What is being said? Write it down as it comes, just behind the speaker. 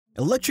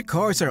Electric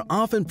cars are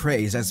often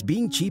praised as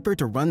being cheaper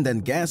to run than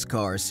gas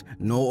cars,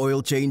 no oil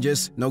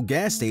changes, no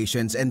gas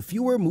stations, and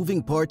fewer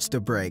moving parts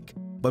to break.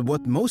 But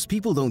what most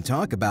people don't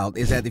talk about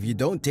is that if you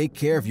don't take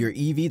care of your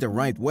EV the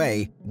right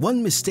way,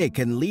 one mistake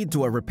can lead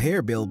to a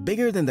repair bill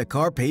bigger than the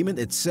car payment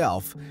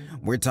itself.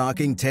 We're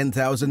talking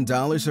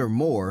 $10,000 or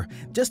more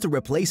just to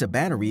replace a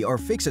battery or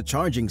fix a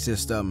charging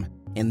system.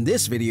 In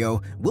this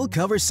video, we'll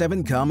cover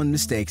 7 common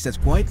mistakes that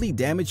quietly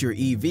damage your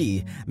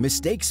EV,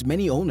 mistakes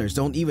many owners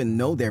don't even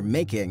know they're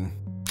making.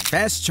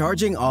 Fast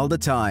charging all the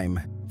time.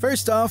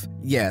 First off,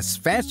 yes,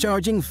 fast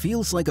charging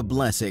feels like a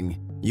blessing.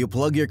 You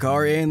plug your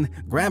car in,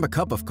 grab a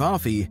cup of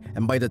coffee,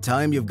 and by the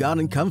time you've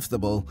gotten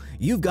comfortable,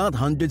 you've got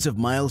hundreds of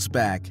miles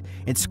back.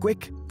 It's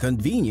quick,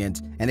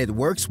 convenient, and it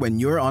works when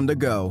you're on the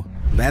go.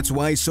 That's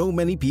why so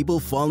many people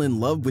fall in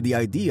love with the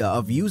idea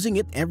of using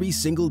it every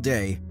single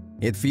day.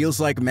 It feels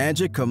like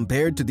magic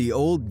compared to the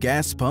old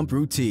gas pump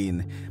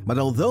routine, but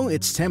although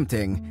it's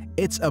tempting,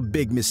 it's a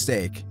big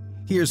mistake.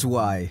 Here's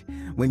why.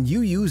 When you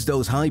use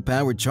those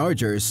high-powered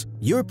chargers,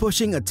 you're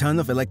pushing a ton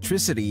of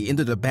electricity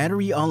into the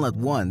battery all at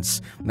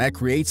once. That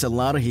creates a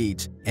lot of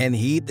heat, and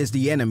heat is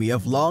the enemy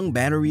of long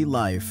battery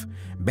life.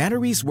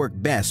 Batteries work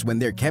best when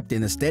they're kept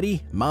in a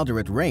steady,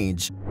 moderate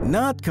range,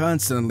 not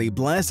constantly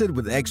blasted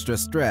with extra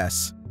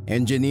stress.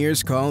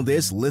 Engineers call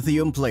this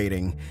lithium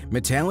plating,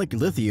 metallic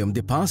lithium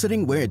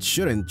depositing where it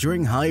shouldn't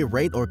during high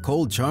rate or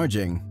cold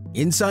charging.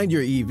 Inside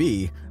your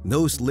EV,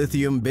 those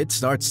lithium bits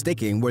start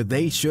sticking where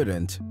they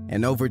shouldn't,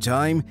 and over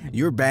time,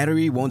 your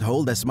battery won't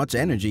hold as much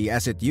energy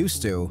as it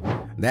used to.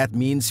 That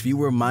means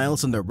fewer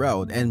miles on the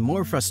road and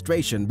more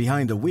frustration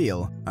behind the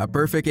wheel. A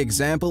perfect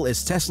example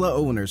is Tesla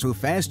owners who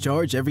fast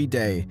charge every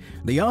day.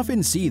 They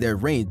often see their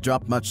range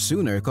drop much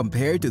sooner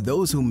compared to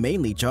those who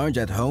mainly charge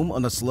at home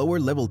on a slower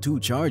level 2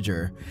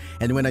 charger.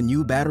 And when a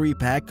new battery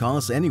pack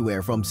costs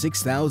anywhere from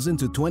 $6,000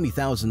 to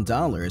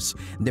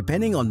 $20,000,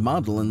 depending on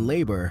model and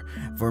labor.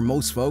 For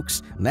most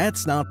folks,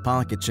 that's not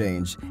pocket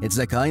change. It's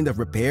the kind of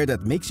repair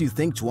that makes you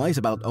think twice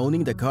about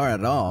owning the car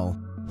at all.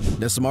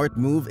 The smart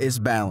move is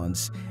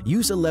balance.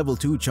 Use a level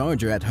 2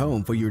 charger at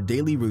home for your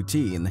daily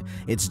routine.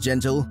 It's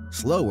gentle,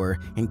 slower,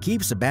 and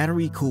keeps the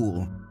battery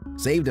cool.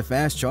 Save the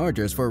fast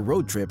chargers for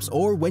road trips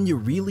or when you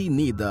really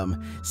need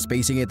them.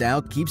 Spacing it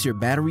out keeps your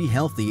battery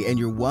healthy and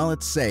your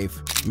wallet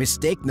safe.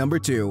 Mistake number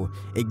 2.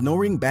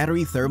 Ignoring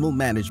battery thermal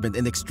management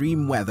in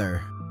extreme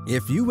weather.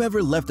 If you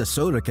ever left a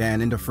soda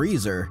can in the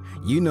freezer,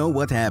 you know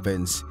what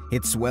happens.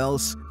 It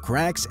swells,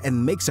 cracks,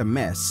 and makes a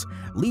mess.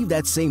 Leave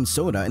that same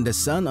soda in the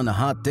sun on a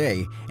hot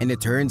day, and it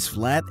turns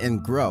flat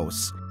and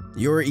gross.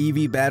 Your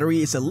EV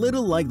battery is a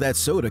little like that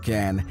soda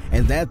can,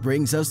 and that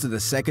brings us to the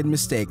second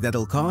mistake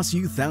that'll cost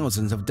you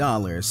thousands of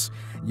dollars.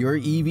 Your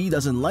EV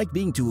doesn't like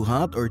being too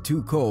hot or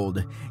too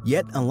cold,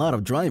 yet a lot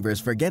of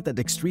drivers forget that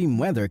extreme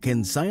weather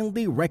can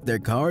silently wreck their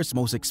car's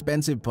most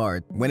expensive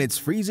part. When it's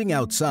freezing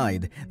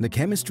outside, the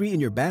chemistry in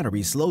your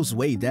battery slows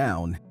way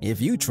down.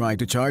 If you try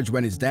to charge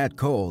when it's that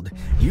cold,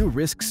 you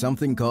risk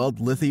something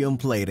called lithium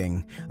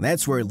plating.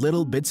 That's where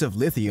little bits of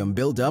lithium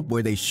build up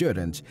where they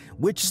shouldn't,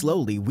 which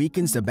slowly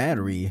weakens the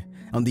battery.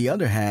 On the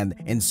other hand,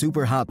 in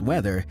super hot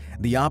weather,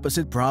 the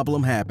opposite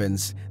problem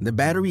happens. The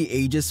battery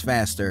ages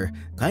faster,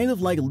 kind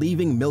of like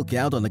leaving milk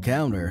out on the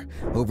counter.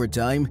 Over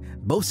time,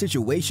 both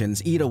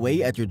situations eat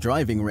away at your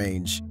driving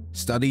range.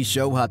 Studies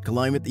show hot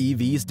climate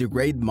EVs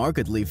degrade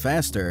markedly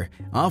faster,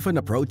 often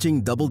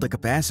approaching double the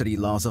capacity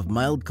loss of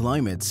mild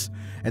climates.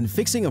 And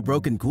fixing a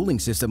broken cooling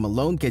system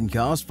alone can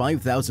cost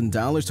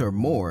 $5,000 or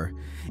more.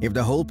 If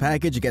the whole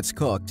package gets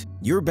cooked,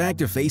 you're back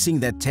to facing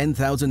that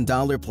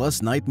 $10,000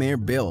 plus nightmare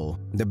bill.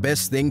 The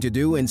best thing to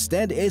do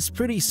instead is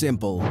pretty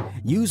simple.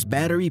 Use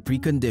battery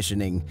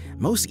preconditioning.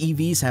 Most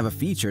EVs have a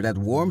feature that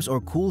warms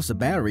or cools the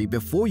battery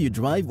before you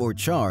drive or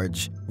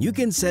charge. You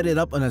can set it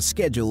up on a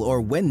schedule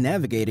or when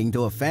navigating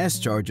to a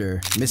fast charger.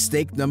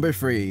 Mistake number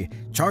 3.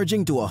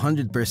 Charging to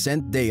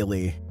 100%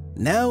 daily.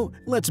 Now,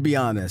 let's be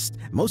honest,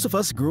 most of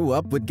us grew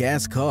up with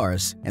gas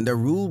cars, and the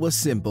rule was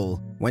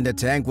simple. When the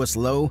tank was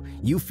low,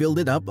 you filled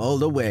it up all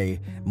the way.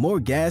 More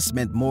gas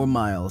meant more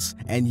miles,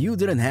 and you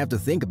didn't have to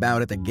think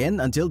about it again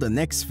until the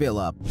next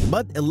fill-up.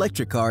 But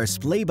electric cars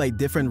play by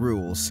different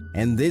rules,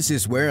 and this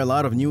is where a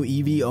lot of new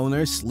EV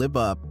owners slip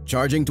up.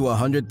 Charging to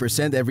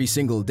 100% every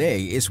single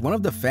day is one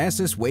of the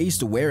fastest ways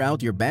to wear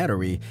out your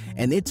battery,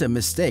 and it's a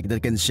mistake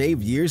that can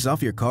shave years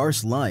off your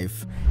car's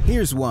life.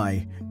 Here's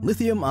why.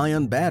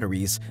 Lithium-ion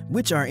batteries,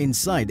 which are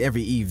inside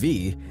every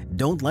EV,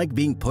 don't like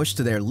being pushed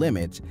to their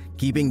limit.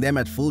 Keeping them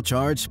at full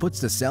charge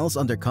puts the cells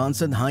under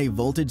constant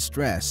high-voltage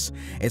stress.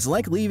 It's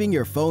like leaving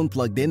your phone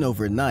plugged in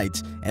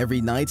overnight.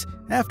 Every night,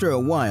 after a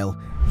while,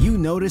 you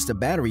notice the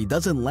battery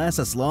doesn't last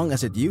as long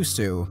as it used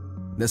to.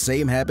 The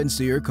same happens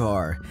to your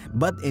car,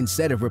 but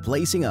instead of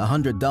replacing a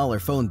 $100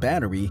 phone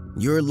battery,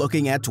 you're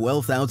looking at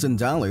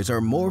 $12,000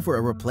 or more for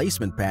a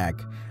replacement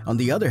pack. On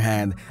the other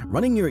hand,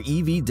 running your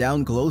EV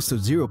down close to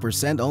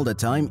 0% all the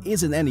time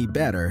isn't any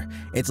better.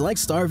 It's like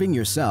starving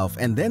yourself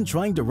and then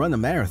trying to run a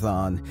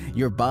marathon.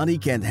 Your body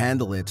can't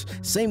handle it.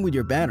 Same with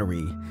your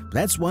battery.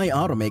 That's why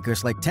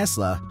automakers like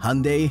Tesla,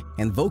 Hyundai,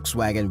 and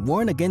Volkswagen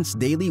warn against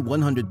daily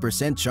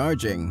 100%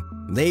 charging.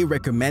 They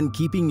recommend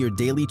keeping your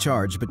daily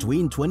charge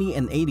between 20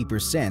 and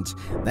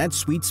 80%. That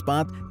sweet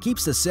spot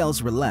keeps the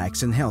cells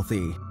relaxed and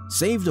healthy.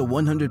 Save the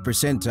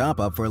 100%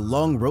 top-up for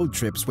long road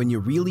trips when you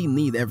really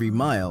need every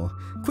mile.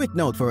 Quick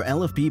note for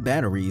LFP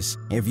batteries: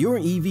 if your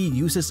EV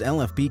uses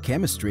LFP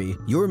chemistry,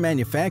 your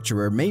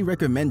manufacturer may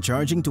recommend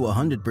charging to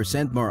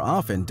 100% more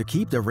often to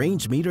keep the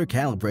range meter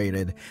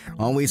calibrated.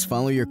 Always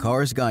follow your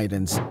car's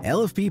guidance.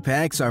 LFP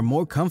packs are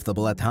more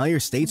comfortable at higher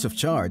states of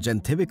charge than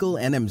typical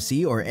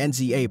NMC or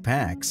NCA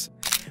packs.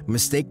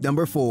 Mistake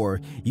number 4.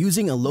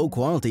 Using a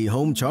low-quality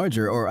home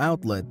charger or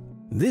outlet.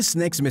 This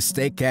next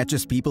mistake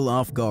catches people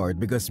off guard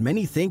because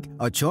many think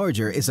a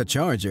charger is a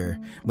charger.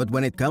 But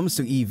when it comes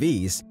to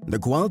EVs, the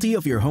quality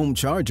of your home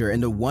charger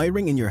and the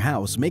wiring in your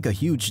house make a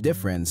huge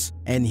difference.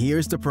 And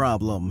here's the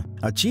problem: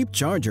 a cheap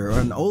charger or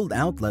an old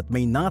outlet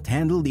may not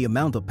handle the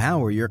amount of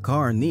power your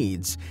car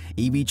needs.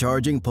 EV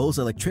charging pulls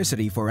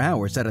electricity for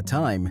hours at a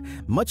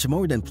time, much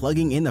more than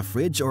plugging in a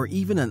fridge or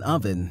even an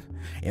oven.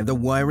 If the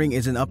wiring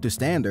isn't up to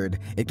standard,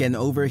 it can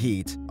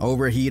overheat.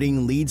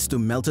 Overheating leads to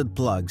melted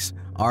plugs,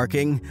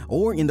 arcing,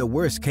 or in the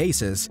worst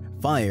cases,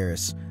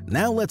 fires.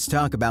 Now let's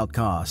talk about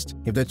cost.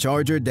 If the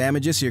charger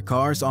damages your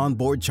car's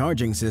onboard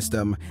charging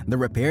system, the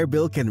repair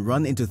bill can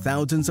run into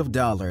thousands of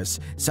dollars,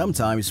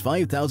 sometimes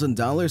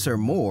 $5,000 or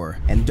more.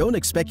 And don't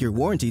expect your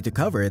warranty to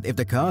cover it if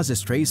the cause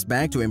is traced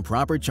back to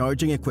improper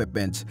charging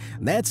equipment.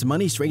 That's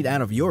money straight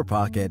out of your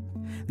pocket.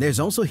 There's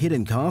also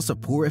hidden costs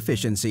of poor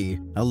efficiency.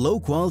 A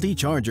low-quality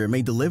charger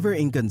may deliver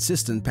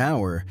inconsistent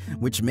power,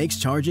 which makes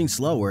charging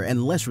slower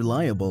and less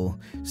reliable.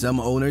 Some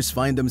owners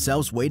find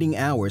themselves waiting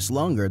hours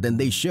longer than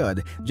they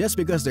should just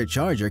because their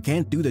charger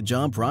can't do the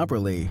job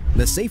properly.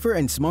 The safer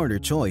and smarter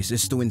choice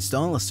is to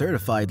install a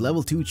certified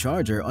Level 2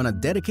 charger on a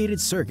dedicated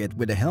circuit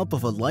with the help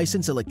of a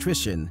licensed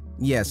electrician.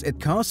 Yes, it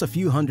costs a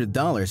few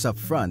 $100s up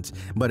front,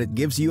 but it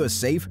gives you a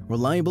safe,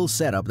 reliable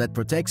setup that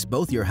protects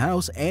both your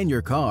house and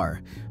your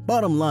car.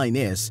 Bottom line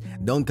is,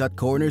 don't cut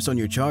corners on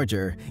your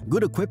charger.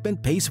 Good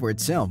equipment pays for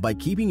itself by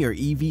keeping your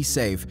EV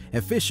safe,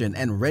 efficient,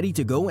 and ready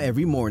to go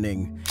every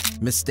morning.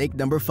 Mistake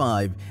number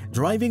 5.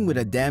 Driving with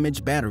a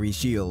damaged battery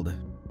shield.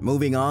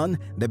 Moving on,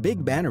 the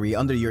big battery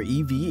under your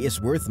EV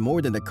is worth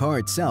more than the car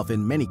itself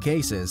in many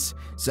cases.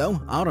 So,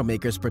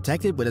 automakers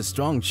protect it with a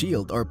strong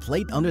shield or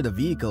plate under the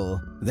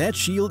vehicle. That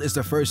shield is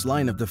the first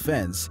line of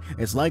defense.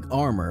 It's like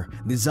armor,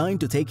 designed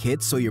to take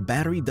hits so your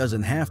battery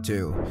doesn't have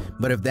to.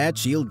 But if that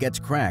shield gets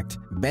cracked,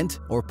 bent,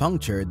 or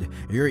punctured,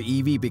 your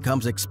EV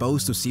becomes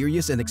exposed to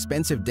serious and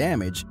expensive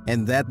damage,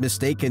 and that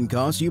mistake can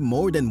cost you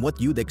more than what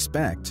you'd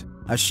expect.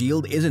 A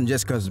shield isn't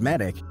just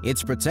cosmetic,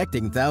 it's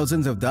protecting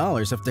thousands of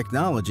dollars of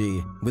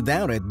technology.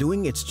 Without it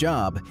doing its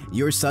job,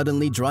 you're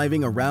suddenly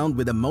driving around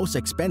with the most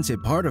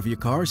expensive part of your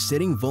car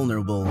sitting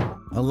vulnerable.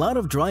 A lot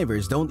of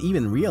drivers don't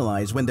even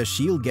realize when the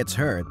shield gets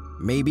hurt.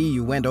 Maybe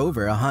you went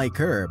over a high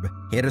curb,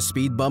 hit a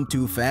speed bump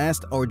too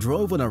fast, or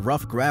drove on a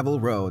rough gravel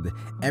road.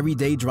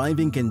 Everyday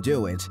driving can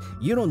do it.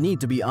 You don't need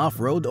to be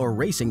off-road or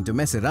racing to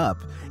mess it up.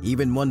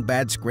 Even one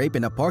bad scrape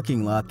in a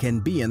parking lot can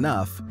be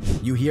enough.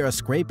 You hear a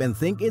scrape and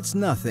think it's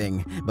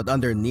nothing, but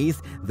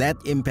underneath, that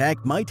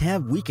impact might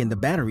have weakened the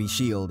battery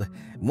shield.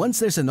 Once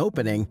there's an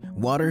opening,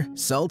 water,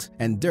 salt,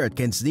 and dirt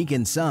can sneak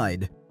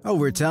inside.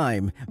 Over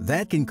time,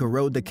 that can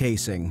corrode the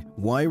casing,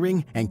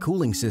 wiring, and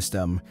cooling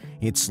system.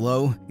 It's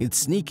slow, it's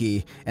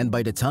sneaky, and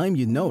by the time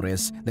you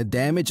notice, the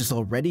damage is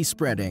already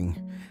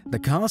spreading. The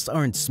costs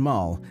aren't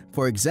small.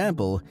 For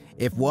example,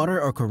 if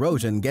water or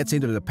corrosion gets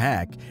into the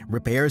pack,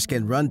 repairs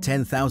can run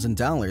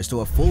 $10,000 to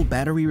a full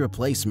battery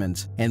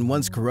replacement. And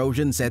once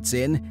corrosion sets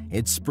in,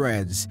 it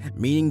spreads,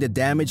 meaning the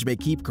damage may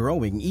keep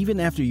growing even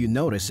after you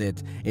notice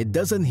it. It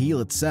doesn't heal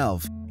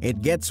itself.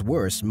 It gets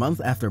worse month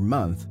after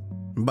month.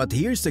 But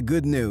here's the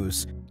good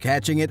news.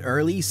 Catching it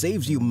early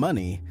saves you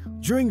money.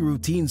 During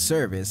routine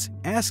service,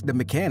 ask the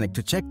mechanic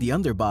to check the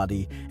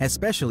underbody,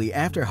 especially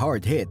after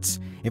hard hits.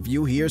 If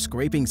you hear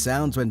scraping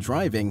sounds when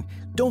driving,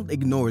 don't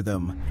ignore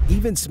them.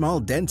 Even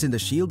small dents in the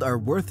shield are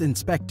worth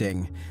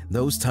inspecting.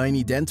 Those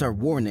tiny dents are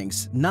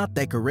warnings, not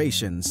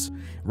decorations.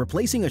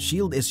 Replacing a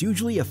shield is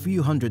usually a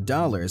few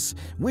 $100s,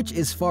 which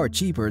is far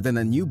cheaper than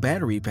a new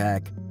battery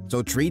pack.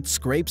 So treat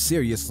scrapes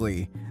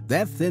seriously.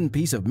 That thin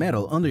piece of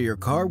metal under your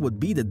car would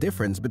be the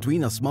difference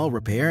between a small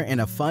repair and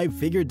a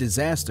 5-figure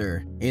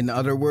disaster. In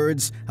other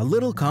words, a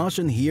little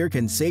caution here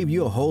can save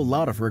you a whole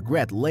lot of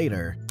regret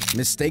later.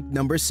 Mistake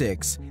number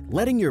 6.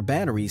 Letting your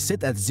battery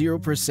sit at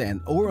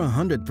 0% or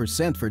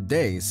 100% for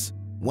days.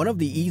 One of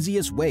the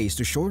easiest ways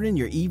to shorten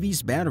your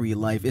EV's battery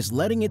life is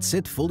letting it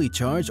sit fully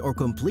charged or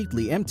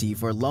completely empty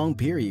for long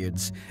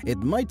periods. It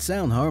might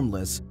sound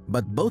harmless,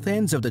 But both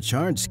ends of the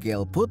charge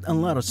scale put a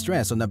lot of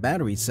stress on the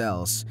battery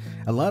cells.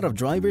 A lot of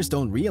drivers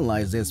don't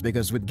realize this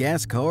because with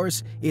gas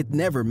cars, it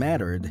never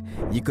mattered.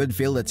 You could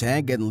fill the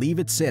tank and leave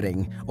it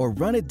sitting or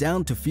run it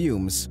down to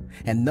fumes,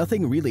 and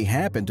nothing really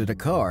happened to the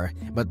car.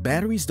 But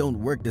batteries don't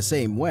work the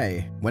same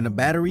way. When a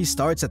battery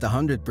starts at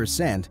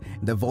 100%,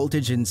 the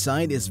voltage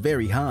inside is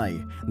very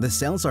high. The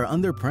cells are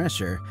under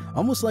pressure,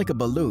 almost like a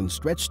balloon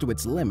stretched to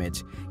its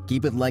limit.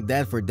 Keep it like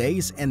that for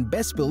days and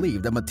best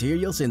believe the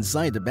materials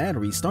inside the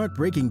battery start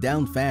breaking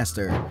down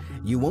faster.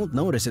 You won't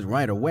notice it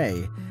right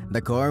away.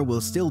 The car will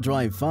still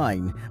drive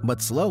fine,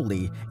 but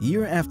slowly,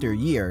 year after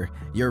year,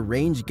 your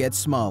range gets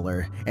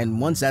smaller,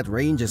 and once that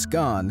range is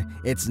gone,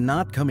 it's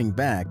not coming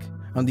back.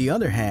 On the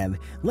other hand,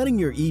 letting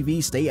your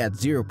EV stay at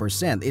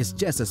 0% is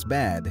just as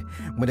bad.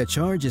 When the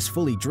charge is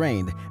fully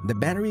drained, the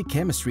battery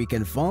chemistry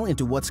can fall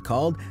into what's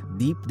called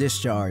deep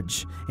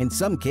discharge. In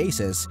some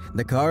cases,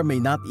 the car may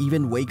not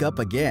even wake up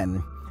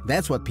again.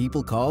 That's what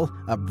people call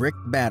a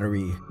bricked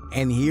battery.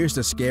 And here's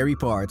the scary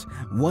part.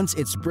 Once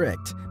it's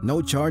bricked,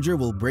 no charger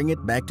will bring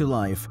it back to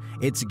life.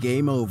 It's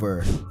game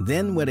over.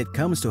 Then when it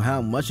comes to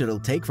how much it'll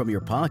take from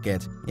your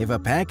pocket, if a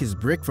pack is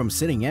bricked from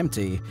sitting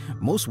empty,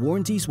 most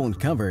warranties won't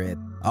cover it.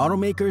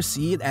 Automakers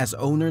see it as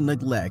owner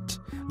neglect.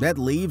 That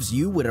leaves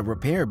you with a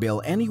repair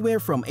bill anywhere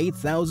from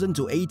 $8,000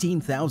 to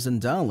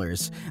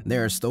 $18,000.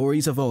 There are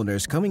stories of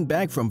owners coming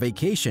back from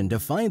vacation to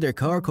find their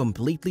car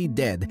completely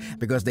dead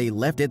because they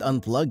left it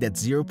unplugged at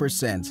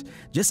 0%.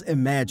 Just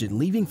imagine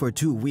leaving for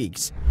 2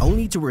 weeks,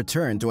 only to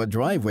return to a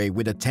driveway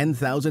with a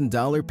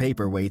 $10,000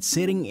 paperweight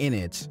sitting in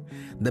it.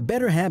 The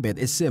better habit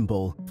is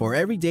simple. For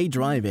everyday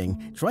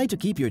driving, try to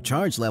keep your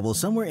charge level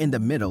somewhere in the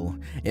middle.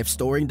 If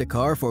storing the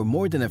car for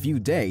more than a few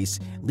days,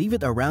 leave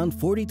it around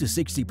 40 to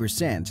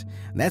 60%.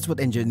 That's what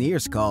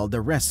engineers call the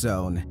rest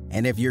zone.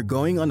 And if you're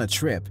going on a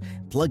trip,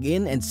 plug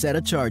in and set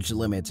a charge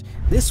limit.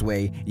 This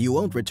way, you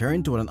won't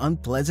return to an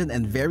unpleasant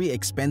and very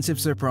expensive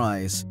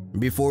surprise.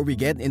 Before we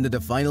get into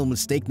the final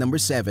mistake number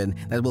 7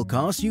 that will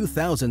cost you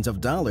thousands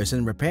of dollars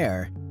in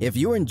repair, if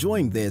you're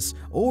enjoying this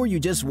or you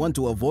just want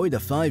to avoid a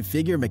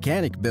 5-figure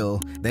mechanic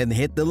bill, then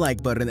hit the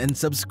like button and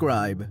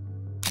subscribe.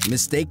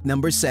 Mistake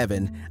number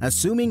 7.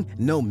 Assuming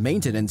no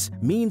maintenance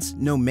means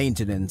no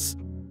maintenance.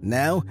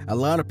 Now, a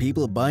lot of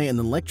people buy an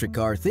electric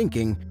car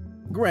thinking,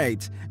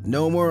 great,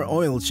 no more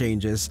oil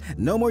changes,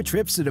 no more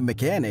trips to the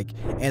mechanic,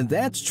 and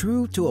that's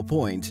true to a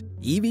point.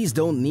 EVs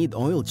don't need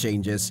oil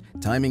changes,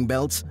 timing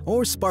belts,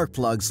 or spark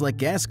plugs like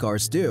gas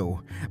cars do.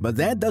 But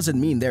that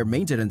doesn't mean they're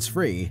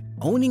maintenance-free.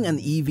 Owning an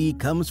EV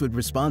comes with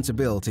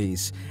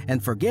responsibilities,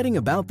 and forgetting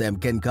about them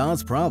can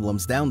cause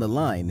problems down the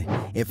line.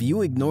 If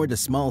you ignore the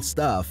small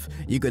stuff,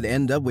 you could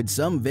end up with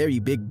some very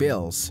big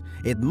bills.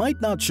 It might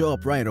not show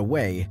up right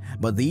away,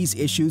 but these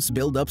issues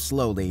build up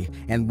slowly,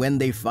 and when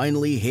they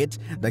finally hit,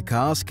 the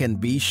cost can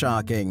be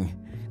shocking.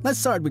 Let's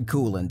start with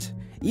coolant.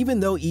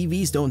 Even though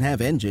EVs don't have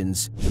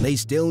engines, they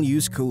still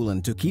use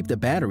coolant to keep the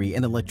battery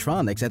and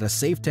electronics at a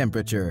safe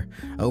temperature.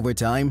 Over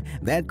time,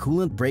 that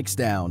coolant breaks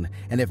down,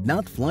 and if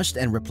not flushed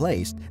and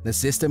replaced, the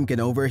system can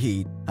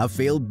overheat. A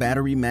failed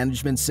battery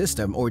management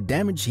system or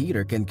damaged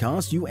heater can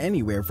cost you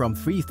anywhere from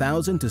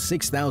 $3,000 to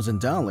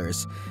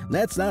 $6,000.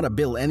 That's not a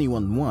bill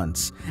anyone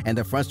wants, and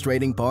the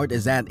frustrating part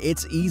is that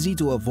it's easy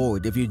to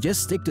avoid if you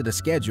just stick to the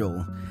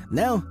schedule.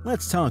 Now,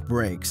 let's talk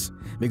brakes.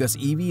 Because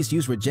EVs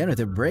use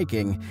regenerative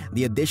braking,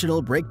 the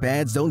additional brake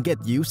pads don't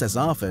get used as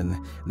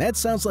often. That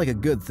sounds like a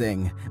good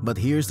thing, but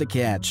here's the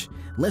catch.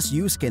 Less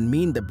use can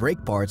mean the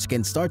brake parts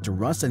can start to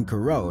rust and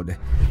corrode.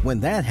 When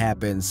that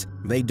happens,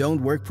 they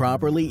don't work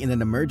properly in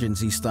an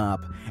emergency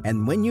stop,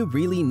 and when you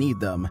really need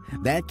them,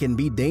 that can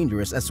be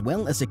dangerous as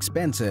well as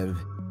expensive.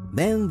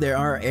 Then there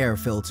are air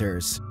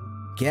filters.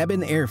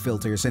 Cabin air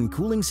filters and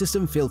cooling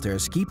system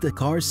filters keep the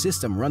car's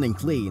system running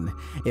clean.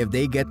 If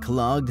they get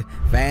clogged,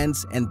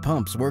 fans and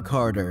pumps work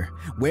harder,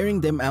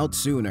 wearing them out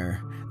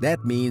sooner.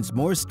 That means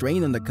more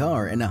strain on the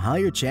car and a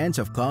higher chance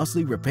of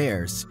costly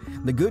repairs.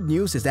 The good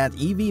news is that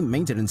EV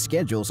maintenance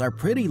schedules are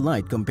pretty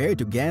light compared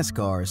to gas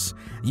cars.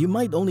 You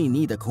might only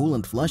need a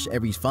coolant flush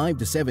every 5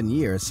 to 7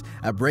 years,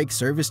 a brake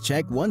service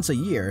check once a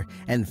year,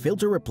 and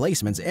filter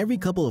replacements every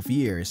couple of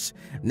years.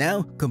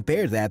 Now,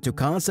 compare that to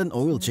constant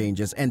oil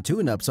changes and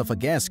tune-ups of a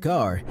gas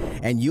car,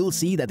 and you'll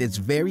see that it's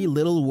very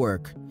little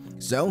work.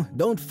 So,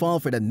 don't fall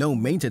for the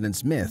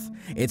no-maintenance myth.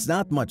 It's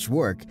not much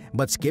work,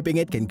 but skipping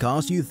it can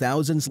cost you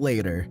thousands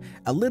later.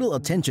 A little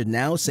attention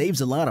now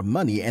saves a lot of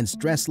money and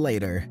stress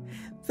later.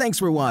 Thanks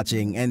for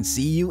watching, and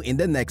see you in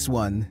the next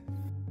one.